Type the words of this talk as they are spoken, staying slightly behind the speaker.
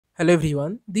Hello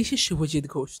everyone, this is Subhajit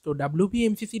Ghosh. তো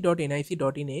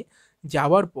WBMCC.nic.in এ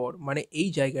যাওয়ার পর মানে এই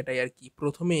জায়গাটায় আর কি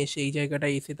প্রথমে এসে এই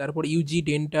জায়গাটায় এসে তারপর ইউজি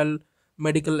ডেন্টাল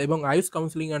মেডিকেল এবং আয়ুষ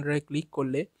কাউন্সিলিং আন্ডারে ক্লিক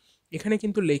করলে এখানে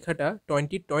কিন্তু লেখাটা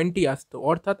 2020 আসতো,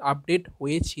 অর্থাৎ আপডেট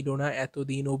হয়েছিল না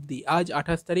এতদিন অবধি। আজ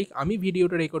 28 তারিখ, আমি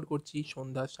ভিডিওটা রেকর্ড করছি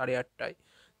সন্ধ্যা 8:30টায়।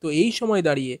 তো এই সময়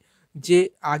দাঁড়িয়ে যে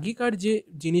আগেকার যে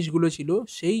জিনিসগুলো ছিল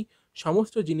সেই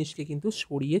সমস্ত জিনিসকে কিন্তু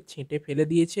সরিয়ে ছেঁটে ফেলে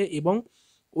দিয়েছে এবং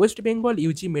West Bengal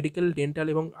Yuji medical dental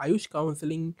এবং Ayush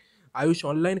counselling Ayush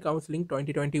online counselling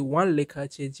 2021 লেখা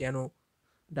আছে যেন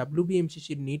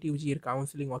WBMCCর নিট ইউজি এর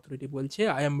কাউন্সেলিং অথরিটি বলছে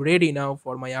I am ready now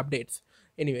for my updates.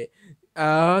 Anyway,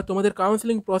 তোমাদের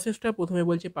কাউন্সেলিং প্রসেসটা প্রথমে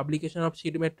বলছে publication of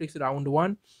seat matrix round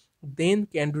 1, then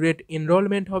candidate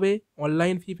enrolment হবে,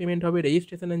 অনলাইন ফি পেমেন্ট হবে,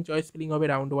 রেজিস্ট্রেশন অ্যান্ড চয়েস ফিলিং হবে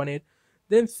রাউন্ড 1-এর,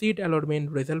 দেন seat allotment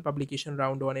result publication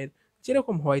round 1-এর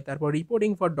যেরকম হয়, তারপর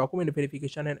reporting for document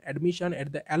verification and admission at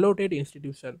the allotted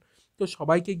institution. তো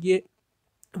সবাইকে গিয়ে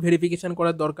verification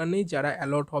করার দরকার নেই, যারা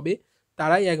অ্যালট হবে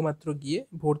তারাই একমাত্র গিয়ে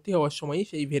ভর্তি হওয়ার সময়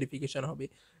সেই ভেরিফিকেশন হবে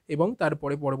এবং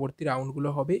তারপরে পরবর্তী রাউন্ডগুলো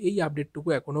হবে। এই আপডেটটুকু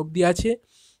এখনো অবধি আছে।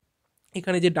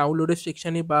 এখানে যে ডাউনলোডের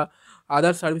সেকশানে বা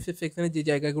আদার সার্ভিসেস সেকশানে যে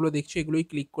জায়গাগুলো দেখছো এগুলোই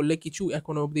ক্লিক করলে কিছু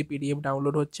এখনো অবধি পিডিএফ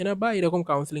ডাউনলোড হচ্ছে না, বা এরকম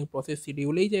কাউন্সেলিং প্রসেস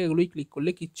শিডিউল এই জায়গাগুলোই ক্লিক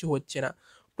করলে কিচ্ছু হচ্ছে না।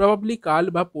 প্রবাবলি কাল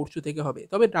বা পরশু থেকে হবে।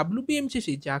 তবে WBMCC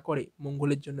যা করে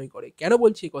মঙ্গলের জন্যই করে। কেন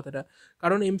বলছি এই কথাটা?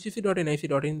 কারণ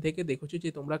MCC.nic.in থেকে দেখেছো যে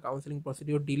তোমরা কাউন্সেলিং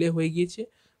প্রসিডিওর ডিলে হয়ে গিয়েছে,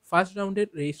 ফার্স্ট রাউন্ডের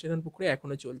রেজিস্ট্রেশন প্রক্রিয়া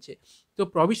এখনও চলছে। তো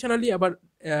প্রভিশনালি আবার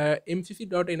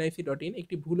MCC.nic.in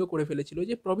একটি ভুলও করে ফেলেছিল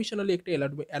যে প্রভিশনালি একটা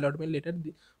অ্যালটমেন্ট লেটার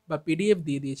বা পিডিএফ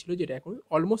দিয়ে দিয়েছিল, যেটা এখন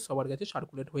অলমোস্ট সবার কাছে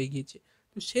সার্কুলেট হয়ে গিয়েছে।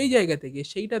 তো সেই জায়গা থেকে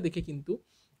সেইটা দেখে কিন্তু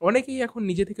অনেকেই এখন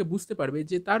নিজে থেকে বুঝতে পারবে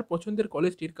যে তার পছন্দের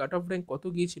কলেজটির কাট অফ র্যাঙ্ক কত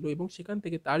গিয়েছিল এবং সেখান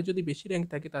থেকে তার যদি বেশি র্যাঙ্ক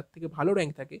থাকে, তার থেকে ভালো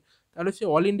র্যাঙ্ক থাকে, তাহলে সে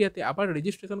অল ইন্ডিয়াতে আবার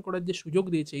রেজিস্ট্রেশন করার যে সুযোগ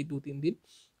দিয়েছে এই 2-3 দিন,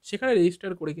 সেখানে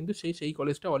রেজিস্টার করে কিন্তু সেই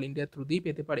কলেজটা অল ইন্ডিয়ার থ্রু দিয়েই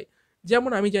পেতে পারে।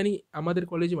 যেমন আমি জানি আমাদের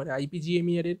কলেজে মানে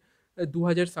IPGMER এর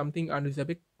 2000 সামথিং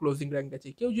আনরিজার্ভে ক্লোজিং র্যাঙ্ক আছে।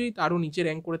 কেউ যদি তারও নিচে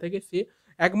র্যাঙ্ক করে থাকে, সে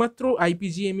একমাত্র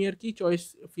IPGMER কি চয়েস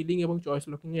ফিলিং এবং চয়েস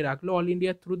লকিংয়ে রাখলো অল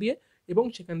ইন্ডিয়ার থ্রু দিয়ে এবং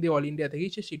সেখান দিয়ে অল ইন্ডিয়া থেকেই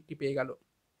সে সিটটি পেয়ে গেল।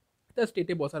 তার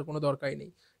স্টেটে বসার কোনো দরকারই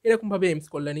নেই। এরকমভাবে এমস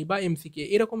কল্যাণী বা MCK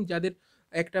এরকম যাদের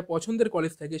একটা পছন্দের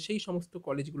কলেজ থাকে সেই সমস্ত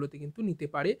কলেজগুলোতে কিন্তু নিতে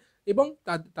পারে এবং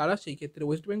তারা সেই ক্ষেত্রে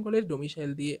ওয়েস্ট বেঙ্গলের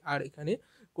ডোমিসাইল দিয়ে আর এখানে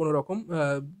কোনো রকম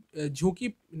ঝুঁকি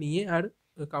নিয়ে আর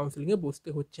কাউন্সেলিংয়ে বসতে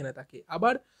হচ্ছে না তাকে।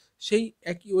 আবার সেই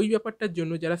একই ওই ব্যাপারটার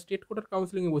জন্য যারা স্টেট কোটার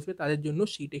কাউন্সেলিংয়ে বসবে তাদের জন্য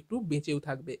সিট একটু বেঁচেও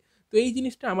থাকবে। তো এই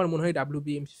জিনিসটা আমার মনে হয়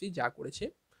WBMCC যা করেছে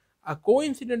আর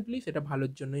কোইন্সিডেন্টলি সেটা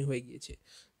ভালোর জন্যই হয়ে গিয়েছে।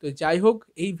 তো যাই হোক,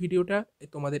 এই ভিডিওটা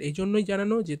তোমাদের এই জন্যই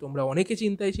জানানো যে তোমরা অনেকে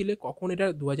চিন্তায় ছিলে কখন এটা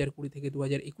 2020 থেকে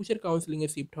 2021-এর কাউন্সেলিংয়ে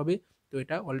শিফট হবে। তো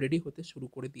এটা অলরেডি হতে শুরু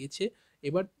করে দিয়েছে,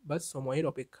 এবার বাস সময়ের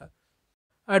অপেক্ষা।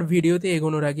 আর ভিডিওতে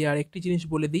এগোনোর আগে আরেকটি জিনিস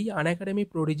বলে দিই, আনএকাডেমি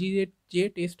প্রোডিজির যে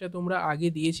টেস্টটা তোমরা আগে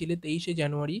দিয়েছিলে 23শে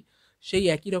জানুয়ারি, সেই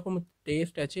একই রকম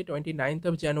টেস্ট আছে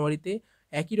 29 জানুয়ারিতে।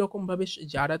 একই রকমভাবে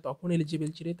যারা তখন এলিজিবল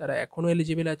ছিলে তারা এখনও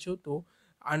এলিজিবল আছো। তো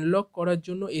আনলক করার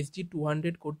জন্য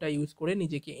SG200 কোডটা ইউজ করে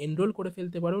নিজেকে এনরোল করে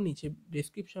ফেলতে পারো নিচে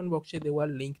ডেসক্রিপশন বক্সে দেওয়ার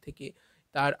লিঙ্ক থেকে।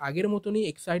 তার আগের মতনই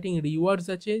এক্সাইটিং রিওয়ার্ডস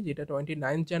আছে, যেটা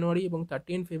 29 জানুয়ারি এবং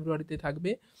 13 ফেব্রুয়ারিতে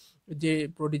থাকবে। যে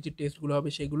প্রোডিজি টেস্টগুলো হবে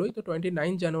সেগুলোই। তো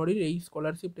 29 জানুয়ারির এই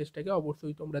স্কলারশিপ টেস্টটাকে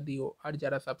অবশ্যই তোমরা দিও। আর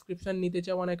যারা সাবস্ক্রিপশান নিতে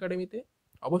চাও আনএকাডেমিতে,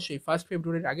 অবশ্যই 1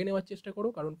 ফেব্রুয়ারির আগে নেওয়ার চেষ্টা করো,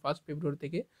 কারণ 1 ফেব্রুয়ারি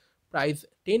থেকে প্রাইস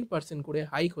 10% করে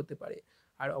হাইক হতে পারে।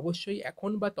 আর অবশ্যই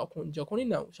এখন বা তখন যখনই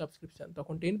নাও সাবস্ক্রিপশান,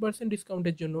 তখন 10%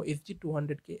 ডিসকাউন্টের জন্য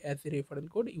SG200কে as a referral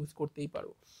code use করতেই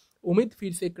পারো। Umid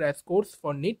ফিরসে crash course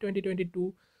for NEET 2022,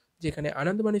 যেখানে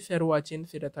আনন্দমানি স্যারও আছেন,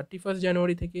 সেটা 31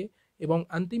 জানুয়ারি থেকে, এবং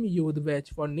অন্তিম ইউথ ব্যাচ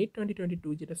ফর নিট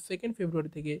 2022 যেটা 2 ফেব্রুয়ারি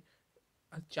থেকে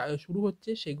শুরু হচ্ছে।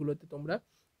 সেগুলোতে তোমরা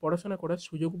পড়াশোনা করার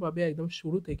সুযোগ পাবে একদম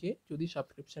শুরু থেকে যদি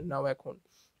সাবস্ক্রিপশান নাও এখন।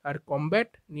 আর কমব্যাট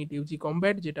NEET-UG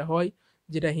কমব্যাট যেটা হয়,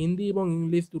 যেটা হিন্দি এবং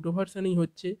ইংলিশ দুটো ভার্সানেই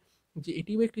হচ্ছে, যে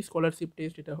এটিও একটি স্কলারশিপ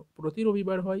টেস্ট। এটা প্রতি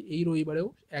রবিবার হয়, এই রবিবারেও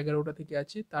 11টা থেকে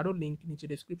আছে। তারও লিঙ্ক নিচে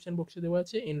ডেসক্রিপশন বক্সে দেওয়া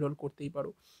আছে, এনরোল করতেই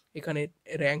পারো। এখানে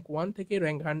র্যাঙ্ক 1 থেকে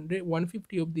র্যাঙ্ক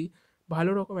 150 অবধি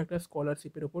ভালো রকম একটা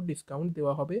স্কলারশিপের ওপর ডিসকাউন্ট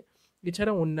দেওয়া হবে।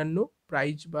 এছাড়া অন্যান্য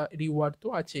প্রাইজ বা রিওয়ার্ড তো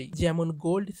আছেই, যেমন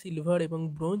গোল্ড, সিলভার এবং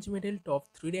ব্রোঞ্জ মেডেল টপ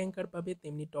 3 র্যাঙ্কার পাবে,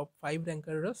 তেমনি টপ 5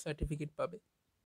 র্যাঙ্কাররা সার্টিফিকেট পাবে।